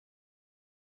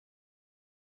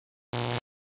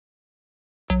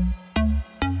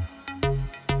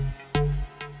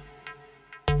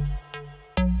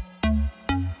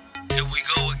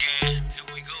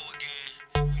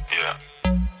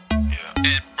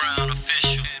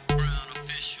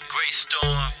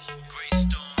Greystorm.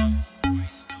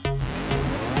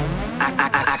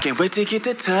 I can't wait to get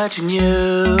to touching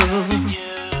you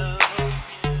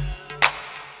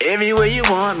everywhere you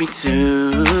want me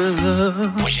to.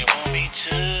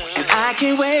 And I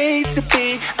can't wait to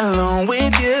be alone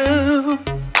with you.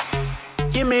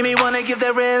 You made me wanna give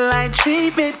that red light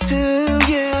treatment to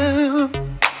you.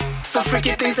 So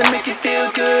freaky things that make you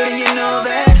feel good, and you know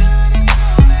that.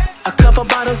 A couple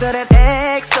bottles of that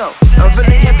XO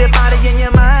really help your body and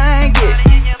your mind get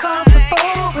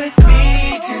comfortable with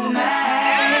me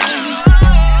tonight.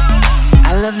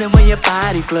 I love the way your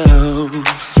body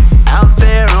glows out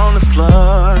there on the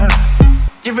floor.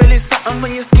 You're really something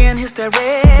when your skin hits that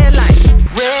red light,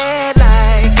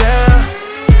 girl.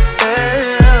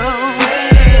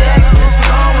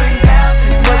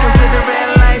 Welcome to the red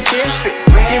light district.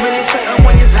 You're really something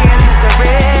when your skin hits that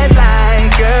red light,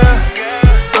 girl.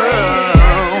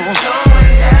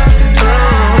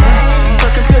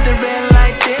 Welcome to the red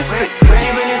light district.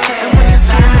 You're really something when your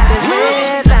skin hits that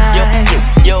red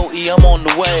light. Yo, E, I'm on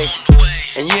the way.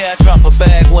 And yeah, I drop a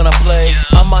bag when I play.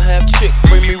 I might have chick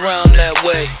bring me round that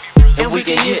way, and we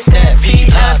can hit that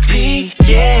VIP,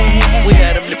 yeah. We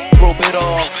had them rope it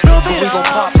off, but we gon'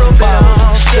 pop some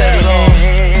bottles, set it off.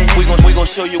 We gon'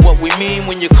 show you what we mean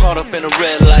when you're caught up in a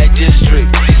red light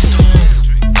district.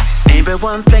 Ain't but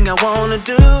one thing I wanna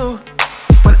do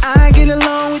when I get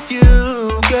along with you,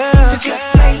 girl. To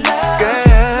just make love,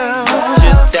 girl.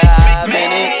 Just dive in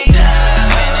it.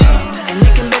 And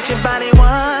you can bet your body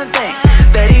one thing,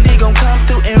 that ED gon' come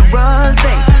through and run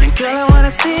things. And girl, I wanna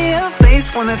see your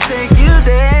face, wanna take you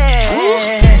there.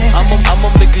 I'ma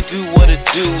make her do what it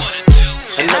do.